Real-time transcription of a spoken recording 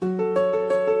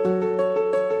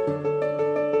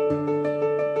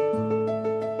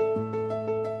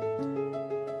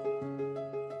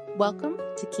Welcome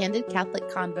to Candid Catholic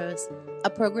Convos, a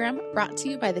program brought to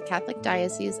you by the Catholic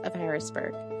Diocese of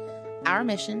Harrisburg. Our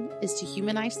mission is to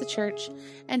humanize the Church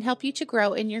and help you to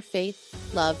grow in your faith,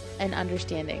 love, and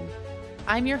understanding.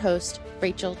 I'm your host,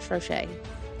 Rachel Trochet,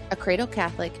 a cradle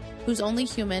Catholic who's only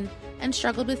human and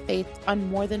struggled with faith on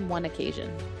more than one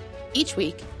occasion. Each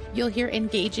week, you'll hear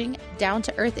engaging,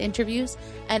 down-to-earth interviews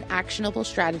and actionable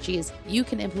strategies you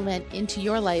can implement into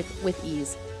your life with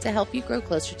ease to help you grow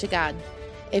closer to God.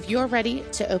 If you're ready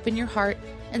to open your heart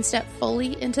and step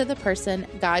fully into the person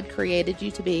God created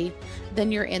you to be, then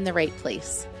you're in the right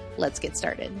place. Let's get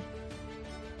started.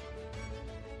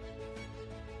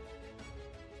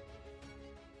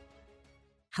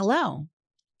 Hello,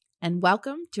 and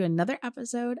welcome to another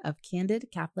episode of Candid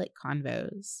Catholic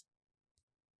Convos.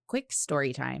 Quick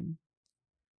story time.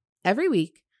 Every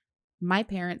week, my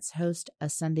parents host a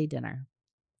Sunday dinner.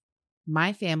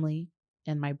 My family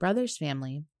and my brother's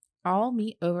family all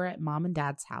meet over at Mom and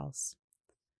Dad's house.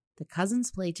 The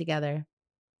cousins play together.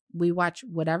 We watch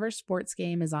whatever sports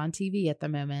game is on TV at the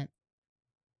moment,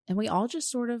 and we all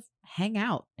just sort of hang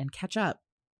out and catch up.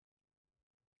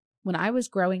 When I was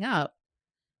growing up,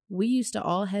 we used to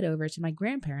all head over to my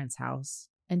grandparents' house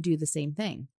and do the same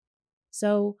thing.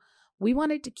 So we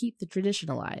wanted to keep the tradition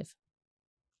alive.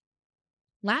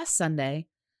 Last Sunday,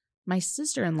 my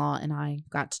sister-in-law and I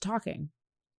got to talking.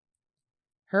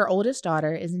 Her oldest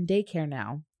daughter is in daycare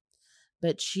now,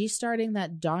 but she's starting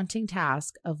that daunting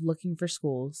task of looking for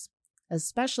schools,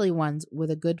 especially ones with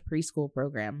a good preschool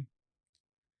program.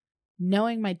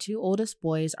 Knowing my two oldest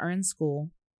boys are in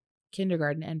school,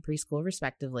 kindergarten and preschool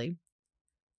respectively,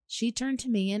 she turned to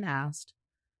me and asked,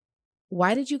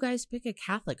 "Why did you guys pick a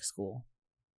Catholic school?"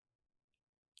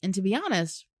 And to be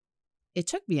honest, it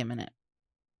took me a minute.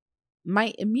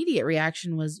 My immediate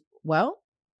reaction was, well,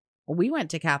 we went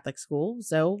to Catholic school,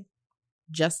 so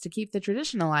just to keep the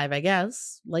tradition alive, I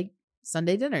guess, like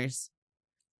Sunday dinners.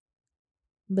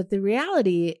 But the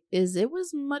reality is it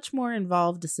was much more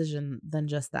involved decision than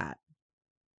just that.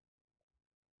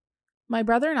 My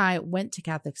brother and I went to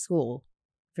Catholic school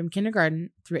from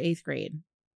kindergarten through 8th grade.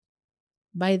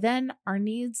 By then, our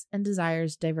needs and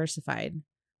desires diversified,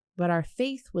 but our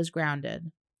faith was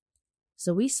grounded.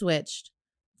 So we switched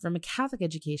from a Catholic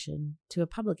education to a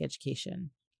public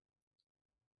education.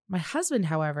 My husband,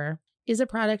 however, is a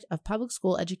product of public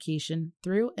school education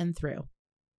through and through.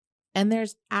 And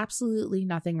there's absolutely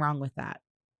nothing wrong with that.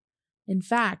 In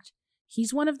fact,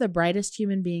 he's one of the brightest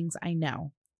human beings I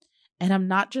know. And I'm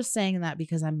not just saying that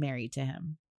because I'm married to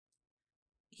him.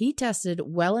 He tested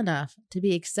well enough to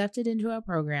be accepted into a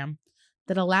program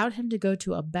that allowed him to go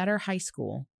to a better high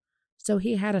school, so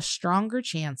he had a stronger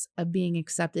chance of being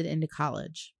accepted into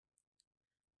college.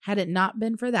 Had it not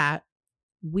been for that,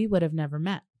 we would have never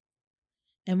met.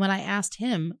 And when I asked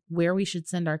him where we should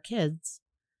send our kids,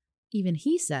 even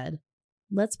he said,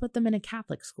 let's put them in a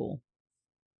Catholic school.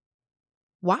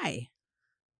 Why?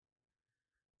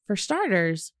 For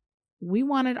starters, we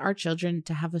wanted our children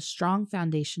to have a strong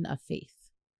foundation of faith.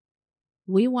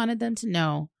 We wanted them to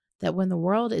know that when the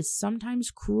world is sometimes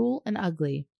cruel and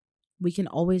ugly, we can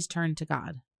always turn to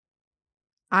God.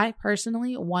 I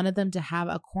personally wanted them to have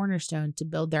a cornerstone to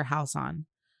build their house on,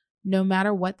 no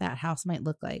matter what that house might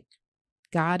look like.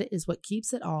 God is what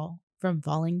keeps it all from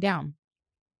falling down.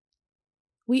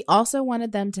 We also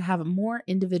wanted them to have more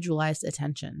individualized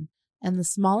attention, and the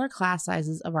smaller class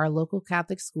sizes of our local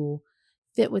Catholic school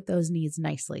fit with those needs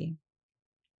nicely.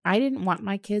 I didn't want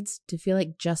my kids to feel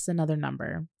like just another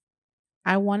number.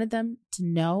 I wanted them to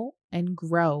know and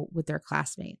grow with their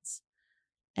classmates,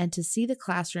 and to see the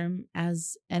classroom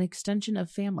as an extension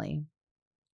of family.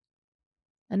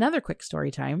 Another quick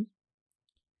story time.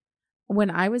 When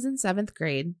I was in 7th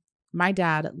grade, my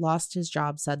dad lost his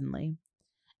job suddenly,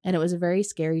 and it was a very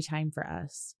scary time for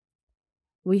us.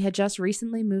 We had just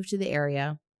recently moved to the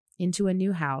area, into a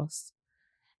new house,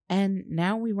 and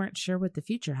now we weren't sure what the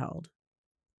future held.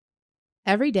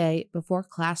 Every day before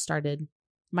class started,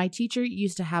 my teacher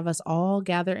used to have us all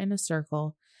gather in a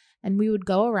circle, and we would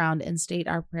go around and state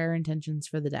our prayer intentions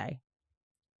for the day.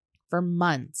 For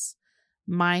months,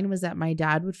 mine was that my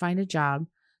dad would find a job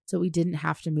so we didn't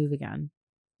have to move again.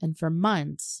 And for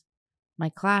months, my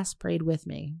class prayed with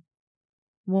me.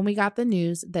 When we got the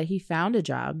news that he found a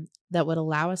job that would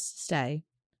allow us to stay,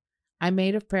 I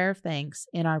made a prayer of thanks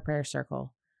in our prayer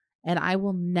circle, and I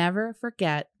will never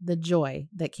forget the joy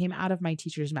that came out of my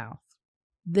teacher's mouth.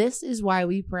 "This is why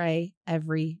we pray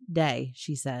every day,"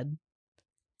 she said.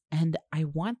 And I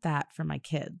want that for my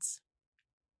kids.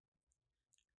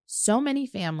 So many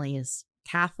families,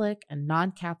 Catholic and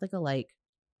non-Catholic alike,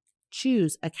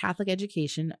 choose a Catholic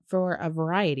education for a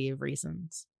variety of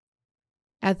reasons.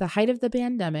 At the height of the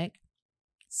pandemic,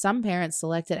 some parents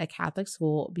selected a Catholic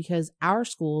school because our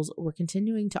schools were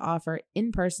continuing to offer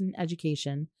in-person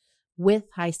education with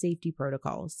high safety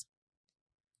protocols.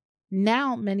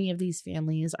 Now, many of these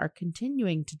families are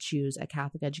continuing to choose a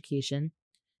Catholic education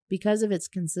because of its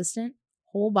consistent,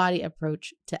 whole-body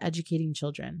approach to educating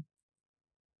children.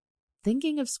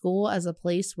 Thinking of school as a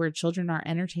place where children are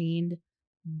entertained,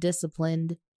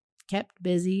 disciplined, kept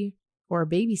busy, or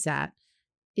babysat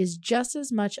is just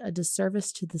as much a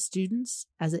disservice to the students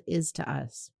as it is to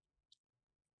us.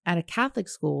 At a Catholic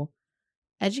school,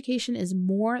 education is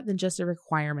more than just a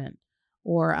requirement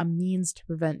or a means to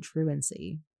prevent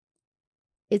truancy.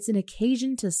 It's an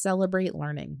occasion to celebrate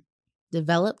learning,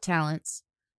 develop talents,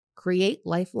 create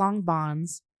lifelong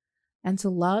bonds, and to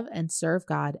love and serve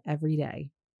God every day.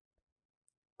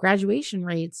 Graduation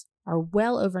rates are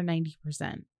well over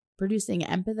 90%, producing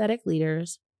empathetic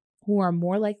leaders who are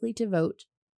more likely to vote,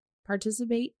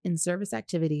 participate in service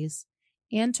activities,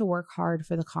 and to work hard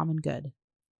for the common good.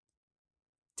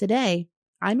 Today,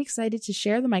 I'm excited to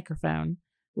share the microphone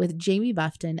with Jamie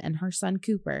Bufton and her son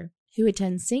Cooper, who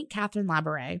attend St. Catherine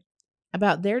Labouré,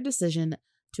 about their decision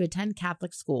to attend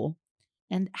Catholic school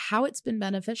and how it's been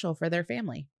beneficial for their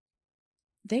family.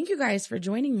 Thank you guys for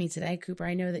joining me today. Cooper,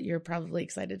 I know that you're probably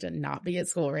excited to not be at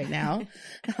school right now.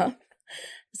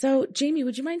 So, Jamie,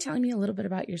 would you mind telling me a little bit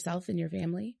about yourself and your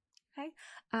family?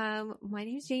 Hi, my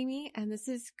name is Jamie, and this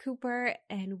is Cooper,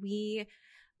 and we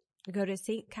go to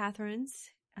St. Catherine's.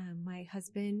 My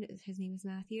husband, his name is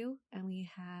Matthew, and we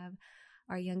have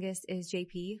our youngest is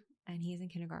JP, and he's in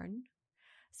kindergarten.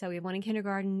 So we have one in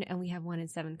kindergarten, and we have one in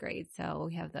 7th grade. So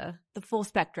we have the full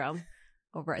spectrum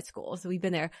over at school. So we've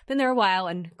been there a while,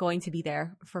 and going to be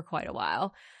there for quite a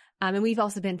while. And we've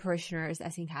also been parishioners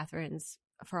at St. Catherine's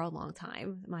for a long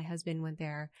time. My husband went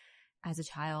there as a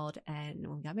child, and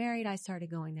when we got married, I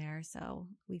started going there. So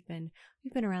we've been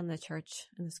around the church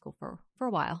and the school for a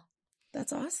while.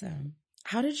 That's awesome.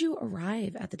 How did you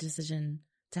arrive at the decision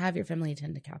to have your family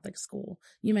attend a Catholic school?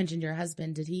 You mentioned your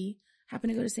husband. Did he happen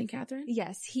to go to St. Catherine?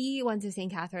 Yes, he went to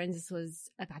St. Catherine's. This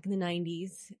was back in the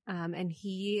 90s. And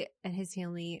he and his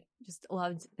family just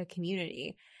loved the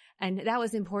community. And that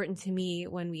was important to me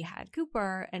when we had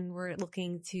Cooper and we're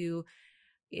looking to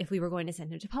if we were going to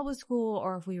send him to public school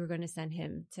or if we were going to send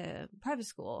him to private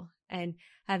school. And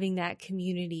having that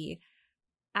community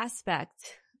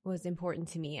aspect was important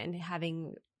to me, and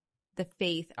having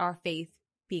our faith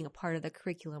being a part of the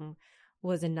curriculum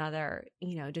was another,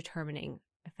 determining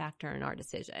factor in our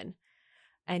decision.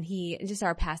 And just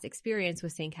our past experience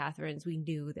with St. Catherine's, we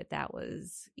knew that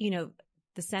was,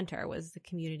 the center was the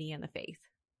community and the faith.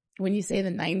 When you say the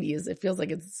 90s, it feels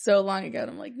like it's so long ago. And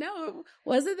I'm like, no,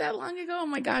 was it that long ago? Oh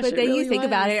my gosh. But then really you think was.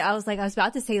 about it, I was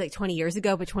about to say like 20 years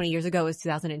ago, but 20 years ago was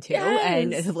 2002. Yes.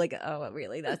 And it's like, oh,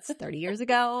 really? That's 30 years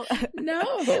ago? No.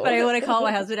 But I want to call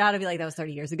my husband out and be like, that was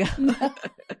 30 years ago. No.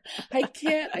 I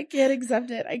can't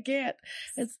accept it. I can't.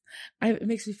 It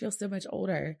makes me feel so much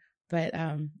older. But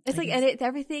it's like, and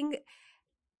everything,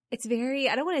 it's very,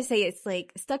 I don't want to say it's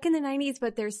like stuck in the 90s,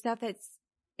 but there's stuff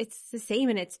it's the same,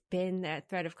 and it's been that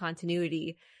thread of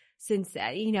continuity since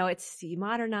then. You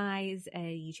modernize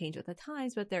and you change with the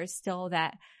times, but there's still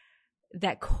that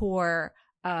core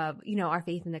of, our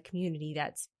faith in the community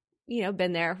that's,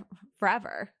 been there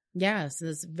forever. Yes,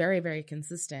 it's very, very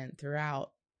consistent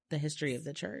throughout the history of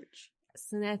the church.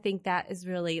 So, and I think that is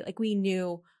really, like, we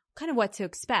knew kind of what to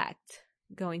expect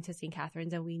going to St.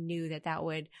 Catherine's, and we knew that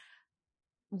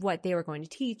what they were going to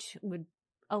teach would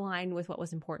align with what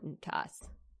was important to us.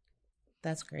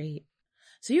 That's great.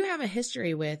 So you have a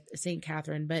history with St.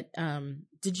 Catherine, but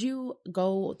did you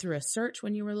go through a search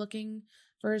when you were looking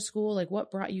for a school? Like, what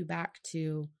brought you back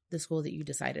to the school that you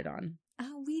decided on?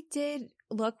 We did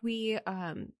look. We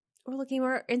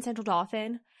we're in Central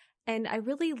Dauphin, and I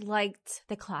really liked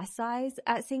the class size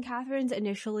at St. Catherine's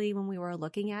initially when we were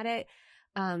looking at it.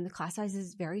 The class size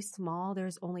is very small.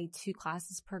 There's only 2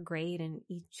 classes per grade, and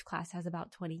each class has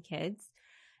about 20 kids.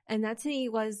 And that to me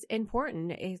was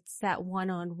important. It's that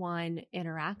one-on-one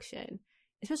interaction,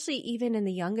 especially even in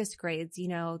the youngest grades.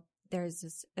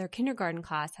 Their kindergarten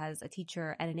class has a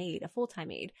teacher and an aide, a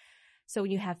full-time aide. So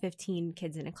when you have 15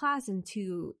 kids in a class and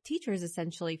 2 teachers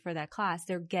essentially for that class,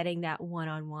 they're getting that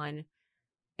one-on-one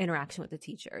interaction with the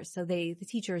teachers. So the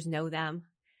teachers know them.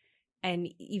 And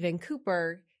even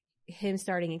Cooper, him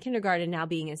starting in kindergarten, now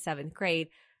being in 7th grade,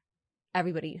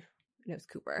 everybody knows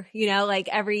Cooper,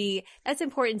 that's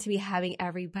important to me, having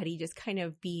everybody just kind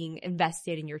of being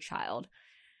invested in your child.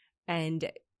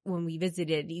 And when we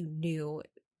visited, you knew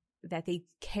that they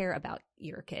care about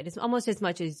your kid. It's almost as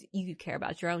much as you care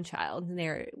about your own child, and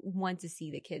they want to see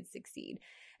the kids succeed.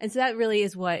 And so that really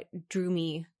is what drew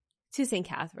me to St.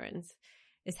 Catherine's,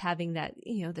 is having that,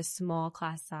 the small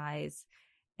class size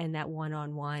and that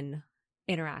one-on-one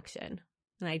interaction.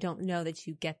 And I don't know that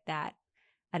you get that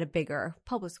at a bigger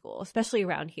public school, especially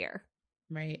around here.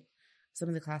 Right. Some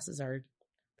of the classes are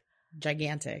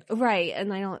gigantic. Right.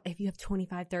 And if you have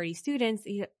 25, 30 students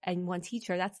and one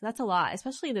teacher, that's a lot,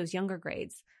 especially in those younger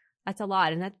grades. That's a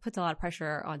lot. And that puts a lot of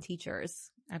pressure on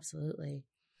teachers. Absolutely.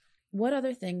 What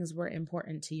other things were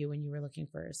important to you when you were looking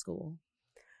for a school?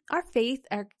 Our faith,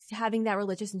 having that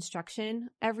religious instruction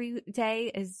every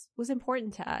day was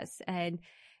important to us. And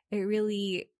it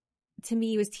really, to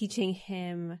me, was teaching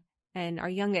him and our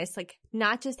youngest, like,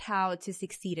 not just how to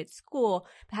succeed at school,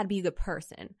 but how to be a good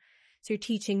person. So you're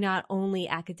teaching not only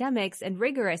academics and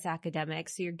rigorous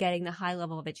academics, so you're getting the high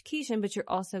level of education, but you're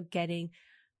also getting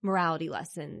morality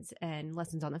lessons and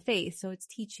lessons on the faith. So it's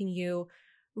teaching you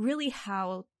really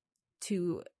how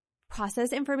to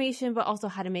process information, but also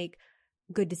how to make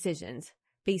good decisions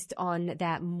based on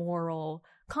that moral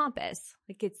compass.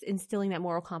 Like, it's instilling that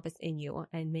moral compass in you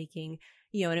and making,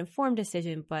 an informed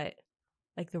decision, but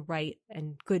like the right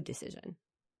and good decision.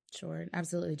 Sure.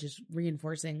 Absolutely. Just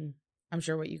reinforcing, I'm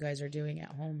sure, what you guys are doing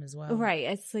at home as well. Right.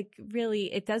 It's like,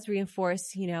 really, it does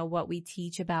reinforce, what we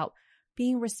teach about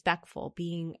being respectful,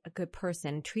 being a good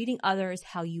person, treating others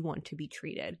how you want to be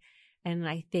treated. And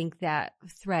I think that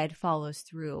thread follows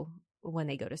through when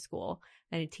they go to school,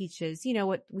 and it teaches,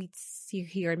 what we see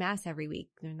here in Mass every week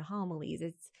during the homilies.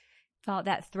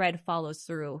 That thread follows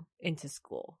through into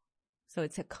school. So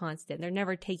it's a constant. They're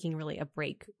never taking really a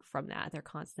break from that. They're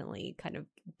constantly kind of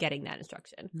getting that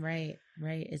instruction. Right.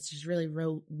 It's just really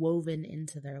woven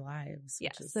into their lives.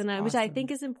 Yes. Awesome. Which I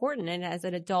think is important. And as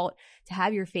an adult, to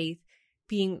have your faith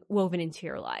being woven into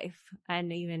your life.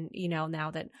 And even,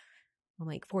 now that I'm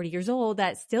like 40 years old,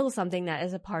 that's still something that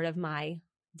is a part of my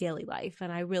daily life.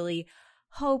 And I really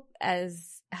hope,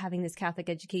 as having this Catholic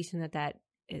education, that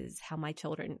is how my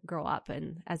children grow up,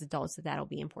 and as adults, that'll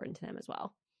be important to them as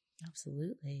well.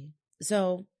 Absolutely.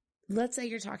 So let's say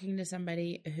you're talking to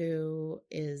somebody who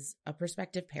is a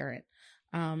prospective parent.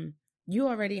 You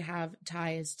already have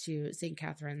ties to St.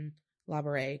 Catherine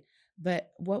Labouré,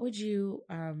 but what would you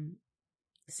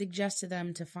suggest to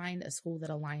them to find a school that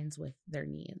aligns with their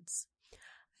needs?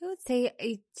 I would say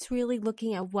it's really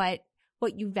looking at what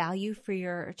you value for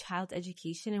your child's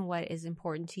education and what is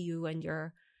important to you and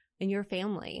your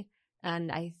family.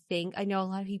 And I know a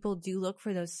lot of people do look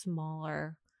for those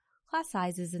smaller class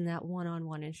sizes and that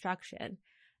one-on-one instruction.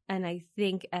 And I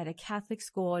think at a Catholic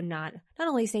school, not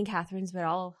only St. Catherine's, but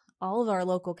all of our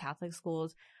local Catholic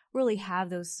schools really have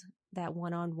that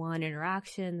one-on-one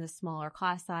interaction, the smaller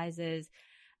class sizes,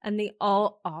 and they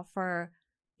all offer,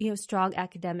 strong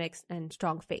academics and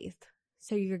strong faith.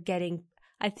 So you're getting,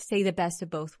 I'd say, the best of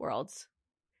both worlds.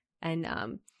 And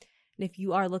if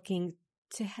you are looking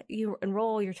to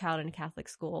enroll your child in a Catholic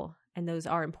school, and those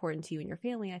are important to you and your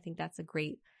family, I think that's a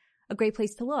great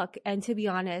place to look. And to be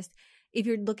honest, if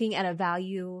you're looking at a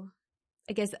value,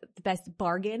 I guess the best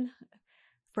bargain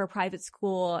for a private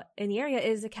school in the area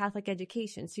is a Catholic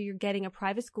education. So you're getting a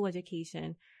private school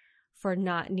education for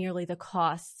not nearly the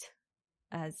cost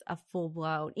as a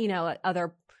full-blown,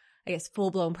 other, I guess,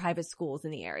 full-blown private schools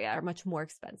in the area are much more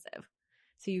expensive.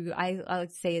 So I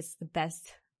would say it's the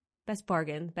best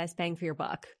bargain, best bang for your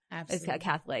buck. Absolutely. As a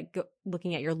Catholic,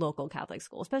 looking at your local Catholic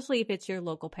school, especially if it's your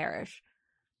local parish.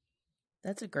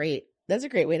 That's a great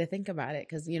way to think about it,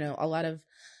 because, a lot of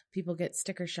people get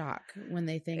sticker shock when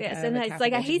they think yes, of and a it's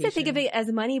Catholic like, I hate to think of education. it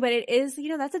as money, but it is,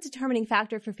 that's a determining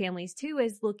factor for families too,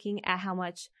 is looking at how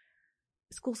much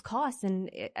schools cost, and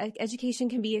education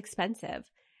can be expensive.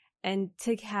 And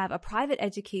to have a private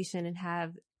education and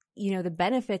have, the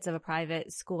benefits of a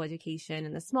private school education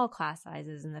and the small class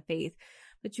sizes and the faith,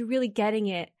 but you're really getting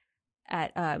it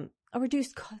at a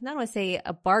reduced cost, not want to say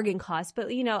a bargain cost,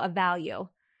 but, a value,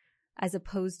 as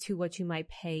opposed to what you might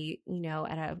pay,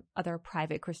 at a other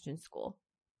private Christian school.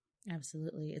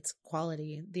 Absolutely. It's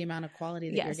quality, the amount of quality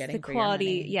that you're getting for your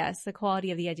money. Yes, the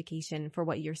quality of the education for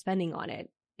what you're spending on it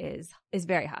is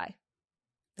very high.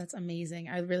 That's amazing.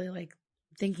 I really like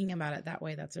thinking about it that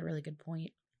way. That's a really good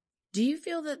point. Do you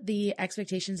feel that the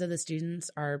expectations of the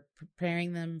students are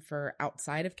preparing them for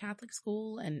outside of Catholic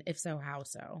school? And if so, how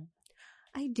so?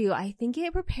 I do. I think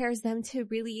it prepares them to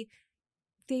really,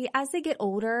 as they get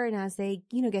older and as they,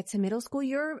 get to middle school,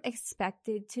 you're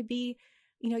expected to be,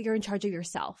 you're in charge of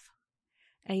yourself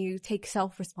and you take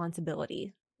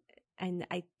self-responsibility. And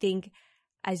I think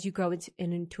as you grow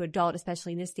into adult,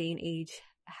 especially in this day and age,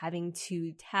 having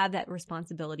to have that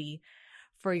responsibility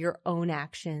for your own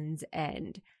actions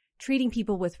and treating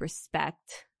people with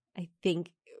respect, I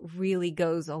think really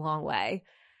goes a long way.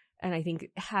 And I think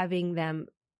having them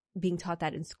being taught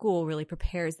that in school really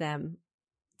prepares them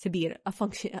to be a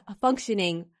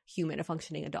functioning human, a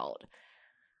functioning adult.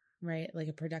 Right, like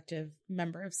a productive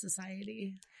member of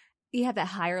society. You have that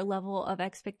higher level of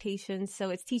expectations. So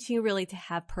it's teaching you really to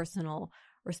have personal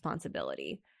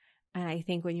responsibility. And I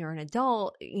think when you're an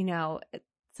adult,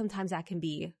 sometimes that can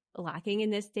be lacking in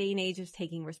this day and age of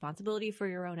taking responsibility for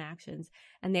your own actions.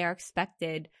 And they are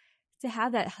expected to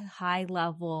have that high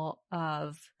level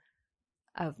of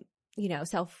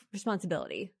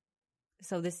self-responsibility.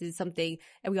 So this is something,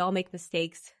 and we all make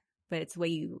mistakes, but it's the way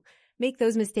you make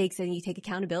those mistakes and you take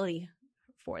accountability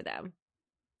for them.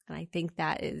 And I think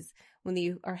that is when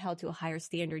you are held to a higher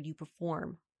standard, you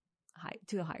perform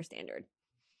to a higher standard.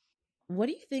 What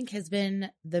do you think has been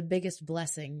the biggest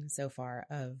blessing so far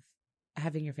of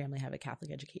having your family have a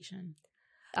Catholic education?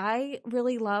 I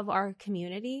really love our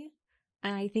community,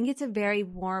 and I think it's a very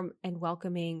warm and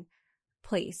welcoming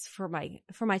place for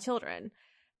my children,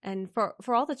 and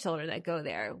for all the children that go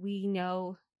there. We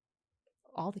know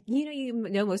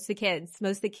most of the kids.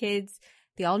 Most of the kids,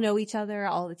 they all know each other.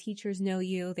 All the teachers know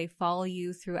you. They follow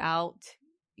you throughout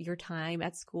your time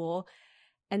at school,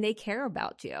 and they care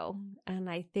about you. And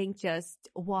I think just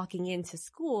walking into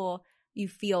school, you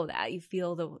feel that. You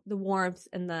feel the warmth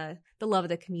and the love of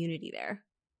the community there.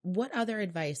 What other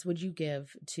advice would you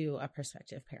give to a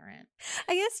prospective parent?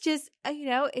 I guess just,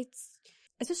 it's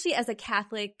especially as a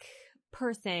Catholic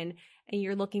person and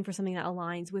you're looking for something that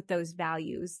aligns with those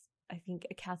values. I think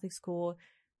a Catholic school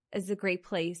is a great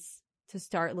place to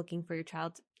start looking for your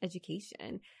child's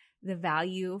education, the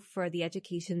value for the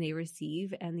education they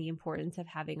receive, and the importance of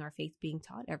having our faith being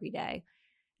taught every day.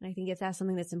 And I think if that's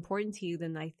something that's important to you,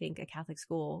 then I think a Catholic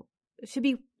school should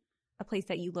be a place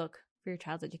that you look for your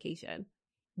child's education.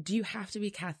 Do you have to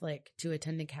be Catholic to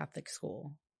attend a Catholic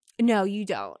school? No, you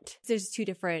don't. There's two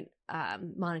different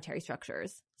monetary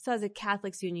structures. So as a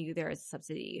Catholic student, there is a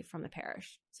subsidy from the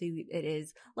parish. So it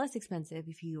is less expensive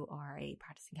if you are a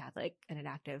practicing Catholic and an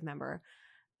active member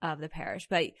of the parish.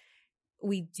 But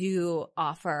we do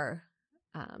offer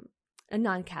a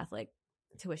non-Catholic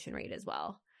tuition rate as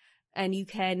well. And you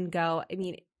can go,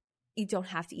 you don't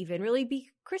have to even really be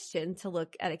Christian to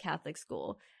look at a Catholic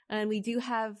school. And we do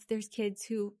there's kids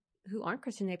who aren't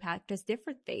Christian, they practice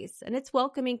different faiths, and it's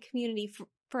welcoming community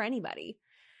for anybody.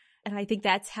 And I think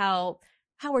that's how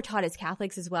we're taught as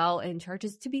Catholics as well in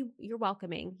churches you're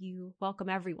welcoming. You welcome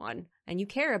everyone and you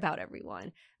care about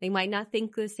everyone. They might not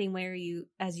think the same way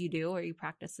as you do, or you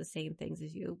practice the same things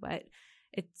as you, but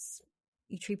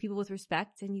you treat people with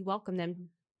respect and you welcome them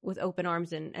with open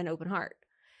arms and open heart.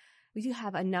 We do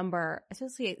have a number,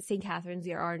 especially at St. Catherine's,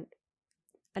 there are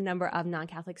a number of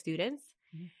non-Catholic students.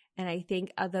 Mm-hmm. And I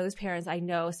think those parents I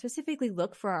know specifically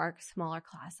look for our smaller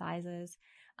class sizes,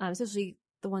 especially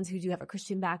the ones who do have a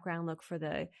Christian background, look for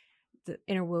the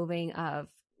interwoven of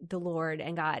the Lord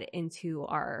and God into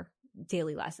our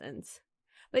daily lessons.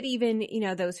 But even,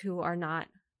 those who are not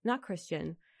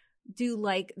Christian do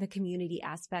like the community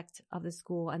aspect of the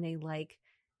school, and they like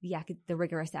the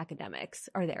rigorous academics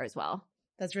are there as well.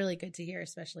 That's really good to hear,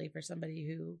 especially for somebody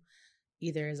who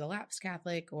either is a lapsed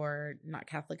Catholic or not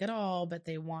Catholic at all, but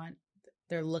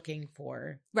they're looking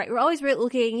for. Right. We're always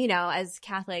looking, as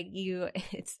Catholic,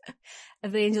 it's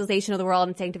evangelization of the world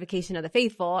and sanctification of the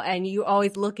faithful. And you're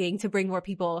always looking to bring more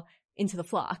people into the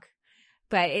flock.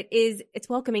 But it's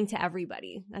welcoming to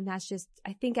everybody. And that's just,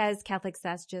 I think as Catholics,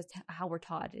 that's just how we're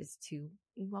taught, is to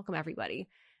welcome everybody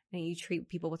and you treat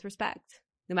people with respect,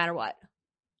 no matter what.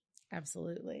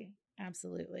 Absolutely.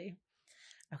 Absolutely.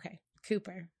 Okay.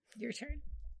 Cooper, your turn.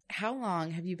 How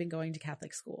long have you been going to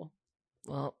Catholic school?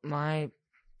 Well, my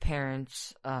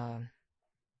parents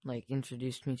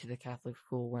introduced me to the Catholic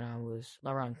school when I was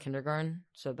around kindergarten,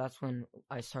 so that's when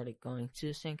I started going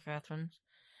to St. Catherine's,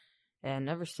 and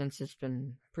ever since it's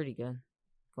been pretty good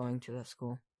going to that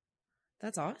school.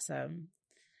 That's awesome.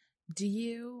 Do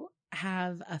you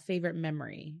have a favorite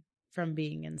memory from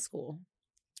being in school?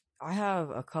 I have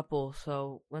a couple.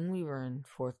 So when we were in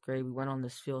 4th grade, we went on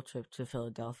this field trip to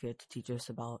Philadelphia to teach us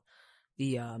about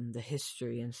the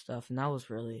history and stuff, and that was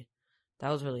really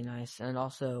nice. And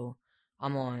also,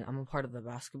 I'm a part of the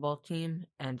basketball team,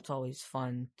 and it's always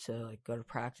fun to go to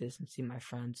practice and see my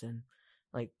friends and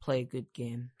play a good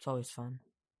game. It's always fun.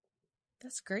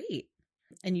 That's great.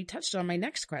 And you touched on my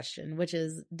next question, which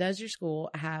is, does your school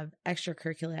have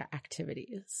extracurricular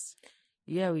activities?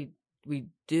 Yeah, we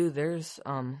do. There's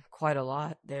quite a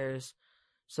lot. There's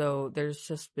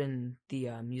just been the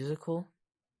musical,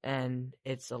 and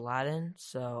it's Aladdin.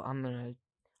 So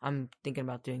I'm thinking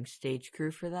about doing stage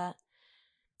crew for that.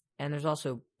 And there's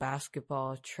also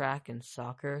basketball, track, and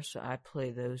soccer, so I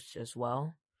play those as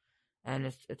well. And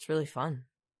it's really fun.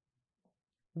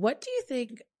 What do you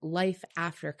think life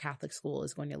after Catholic school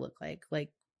is going to look like?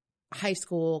 Like high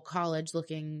school, college,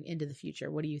 looking into the future.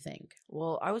 What do you think?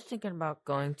 Well, I was thinking about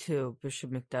going to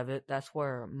Bishop McDevitt. That's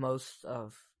where most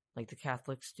of like the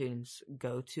Catholic students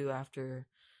go to after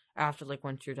like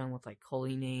once you're done with like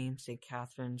Holy Name, St.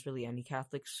 Catherine's, really any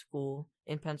Catholic school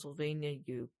in Pennsylvania,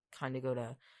 you kind of go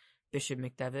to Bishop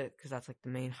McDevitt because that's like the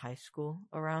main high school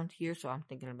around here. So I'm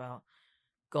thinking about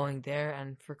going there.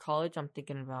 And for college, I'm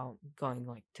thinking about going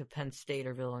like to Penn State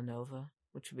or Villanova,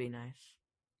 which would be nice.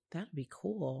 That'd be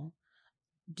cool.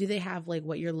 Do they have like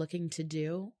what you're looking to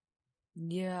do?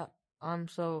 Yeah.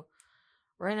 So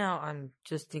right now I'm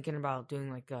just thinking about doing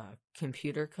like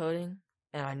computer coding,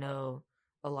 and I know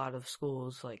a lot of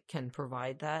schools like can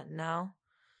provide that now.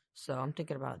 So I'm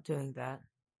thinking about doing that.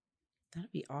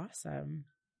 That'd be awesome.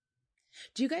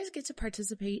 Do you guys get to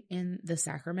participate in the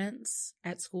sacraments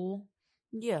at school?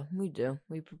 Yeah, we do.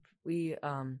 We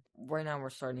right now we're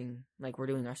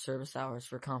doing our service hours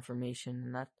for confirmation,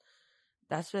 and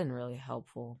that's been really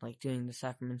helpful, like doing the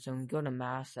sacraments. And we go to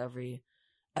mass every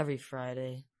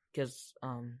Friday because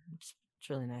it's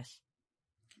really nice.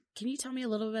 Can you tell me a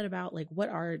little bit about like what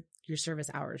are your service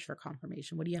hours for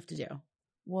confirmation? What do you have to do?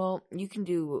 Well, you can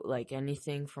do like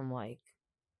anything from like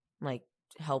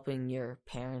helping your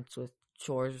parents with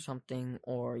chores or something,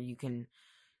 or you can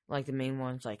like the main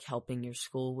ones like helping your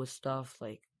school with stuff.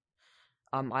 Like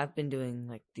I've been doing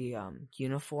like the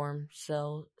uniform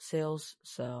sales,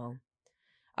 so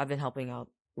I've been helping out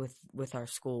with our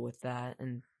school with that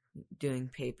and doing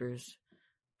papers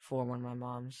for one of my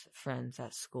mom's friends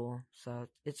at school. So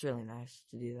it's really nice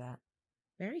to do that.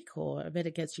 Very cool. I bet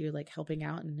it gets you like helping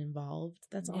out and involved.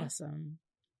 That's awesome.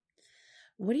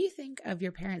 What do you think of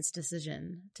your parents'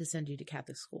 decision to send you to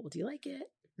Catholic school? Do you like it?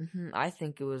 Mm-hmm. I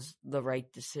think it was the right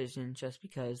decision just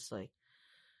because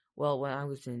when I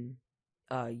was in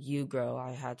UGRO,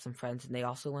 I had some friends and they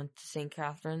also went to St.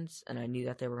 Catherine's, and I knew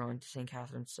that they were going to St.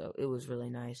 Catherine's, so it was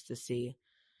really nice to see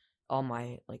all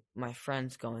my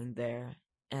friends going there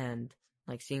and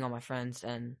like seeing all my friends.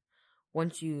 And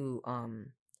once you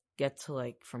get to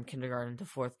like from kindergarten to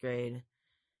 4th grade,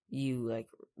 you like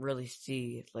really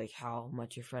see like how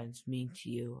much your friends mean to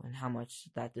you and how much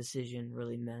that decision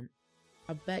really meant.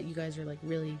 I bet you guys are like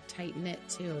really tight knit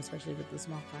too, especially with the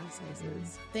small class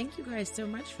sizes. Thank you guys so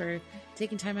much for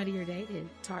taking time out of your day to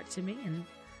talk to me, and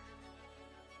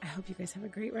I hope you guys have a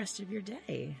great rest of your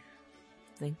day.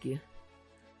 Thank you.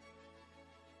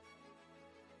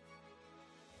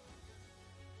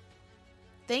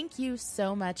 Thank you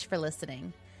so much for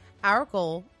listening. Our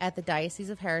goal at the Diocese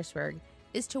of Harrisburg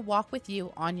is to walk with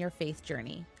you on your faith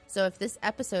journey. So if this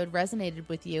episode resonated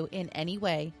with you in any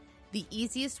way, the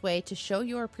easiest way to show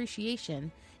your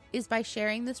appreciation is by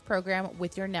sharing this program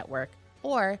with your network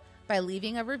or by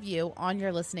leaving a review on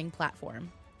your listening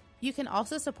platform. You can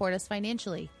also support us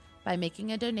financially by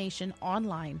making a donation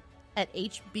online at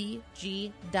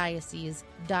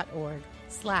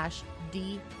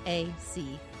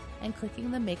hbgdiocese.org/DAC and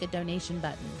clicking the Make a Donation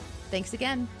button. Thanks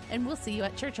again, and we'll see you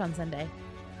at church on Sunday.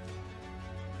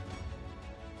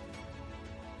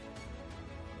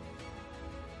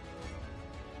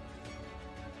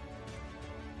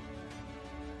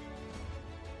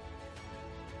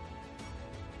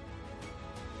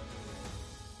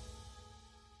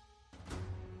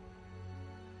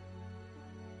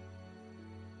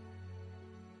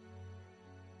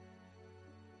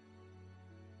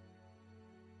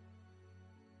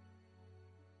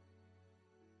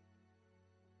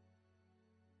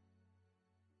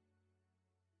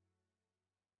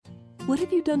 What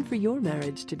have you done for your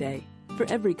marriage today? For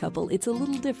every couple, it's a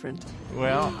little different.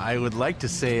 Well, I would like to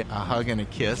say a hug and a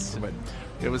kiss, but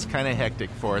it was kind of hectic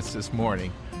for us this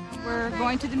morning. We're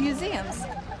going to the museums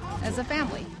as a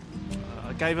family.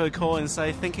 I gave her a call and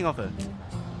say thinking of her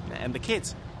and the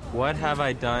kids. What have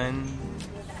I done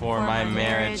for my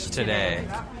marriage today?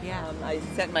 Yeah, I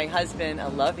sent my husband a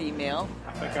love email.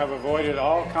 I think I've avoided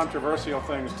all controversial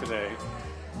things today.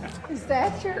 Is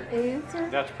that your answer?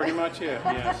 That's pretty much it,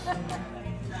 yes.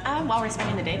 Well, we're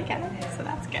spending the day together, so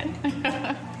that's good.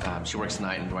 She works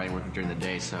night and Dwight working during the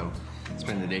day, so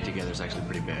spending the day together is actually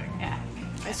pretty big. Yeah.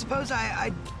 I suppose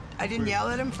I didn't yell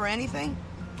at him for anything?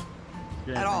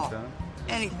 At all. So?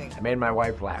 Anything. I made my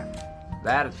wife laugh.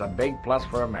 That is a big plus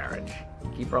for a marriage.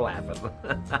 Keep her laughing.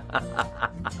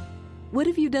 What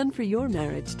have you done for your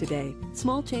marriage today?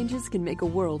 Small changes can make a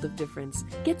world of difference.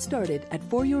 Get started at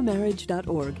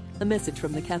foryourmarriage.org, a message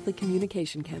from the Catholic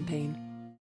Communication Campaign.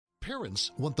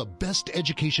 Parents want the best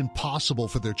education possible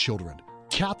for their children.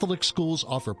 Catholic schools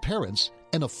offer parents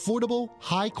an affordable,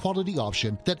 high-quality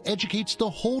option that educates the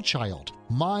whole child,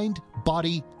 mind,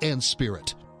 body, and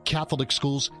spirit. Catholic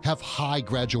schools have high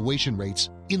graduation rates.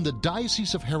 In the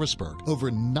Diocese of Harrisburg, over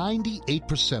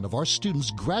 98% of our students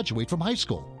graduate from high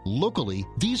school. Locally,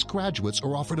 these graduates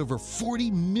are offered over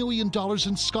 $40 million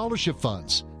in scholarship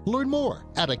funds. Learn more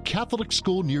at a Catholic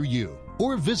school near you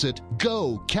or visit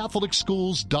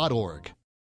gocatholicschools.org.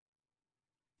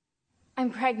 I'm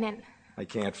pregnant. I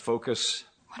can't focus.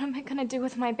 What am I going to do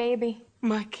with my baby?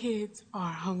 My kids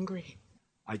are hungry.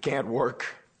 I can't work.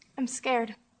 I'm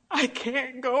scared. I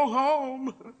can't go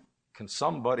home. Can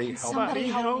somebody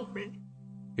help me?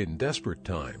 In desperate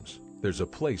times, there's a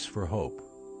place for hope.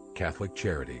 Catholic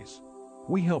Charities.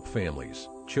 We help families,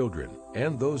 children,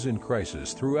 and those in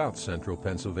crisis throughout central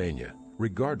Pennsylvania,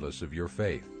 regardless of your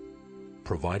faith.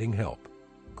 Providing help,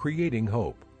 creating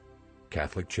hope.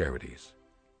 Catholic Charities.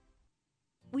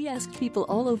 We asked people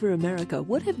all over America,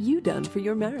 what have you done for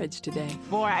your marriage today?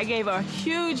 Boy, I gave a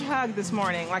huge hug this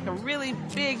morning, like a really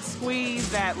big squeeze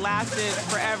that lasted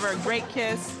forever, a great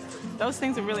kiss. Those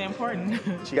things are really important.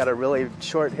 She got a really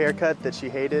short haircut that she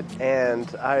hated,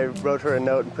 and I wrote her a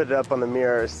note and put it up on the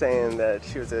mirror saying that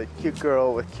she was a cute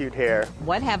girl with cute hair.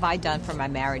 What have I done for my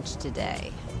marriage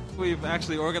today? We've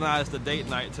actually organized a date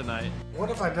night tonight. What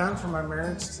have I done for my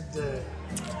marriage today?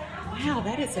 Wow,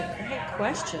 that is a great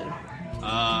question.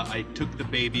 I took the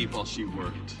baby while she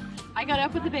worked. I got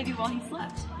up with the baby while he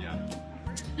slept. Yeah.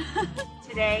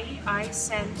 Today, I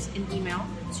sent an email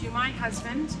to my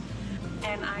husband,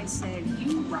 and I said,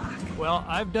 "You rock." Well,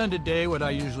 I've done today what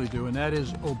I usually do, and that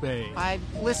is obey. I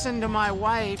listened to my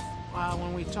wife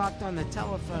when we talked on the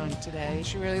telephone today.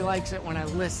 She really likes it when I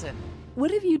listen.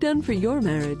 What have you done for your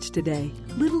marriage today?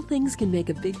 Little things can make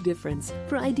a big difference.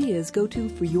 For ideas, go to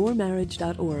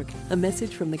foryourmarriage.org. A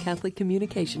message from the Catholic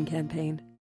Communication Campaign.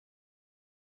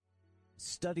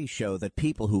 Studies show that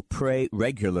people who pray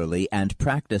regularly and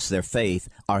practice their faith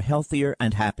are healthier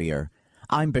and happier.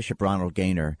 I'm Bishop Ronald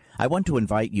Gaynor. I want to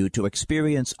invite you to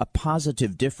experience a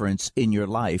positive difference in your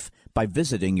life by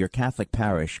visiting your Catholic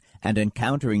parish and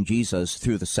encountering Jesus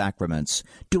through the sacraments.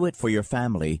 Do it for your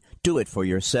family, do it for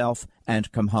yourself, and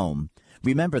come home.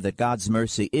 Remember that God's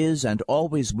mercy is and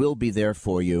always will be there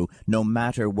for you, no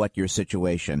matter what your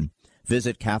situation.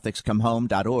 Visit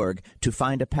CatholicsComeHome.org to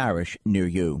find a parish near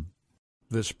you.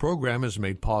 This program is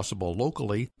made possible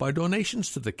locally by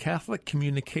donations to the Catholic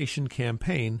Communication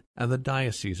Campaign and the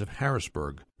Diocese of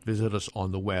Harrisburg. Visit us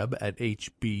on the web at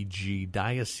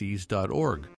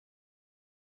hbgdiocese.org.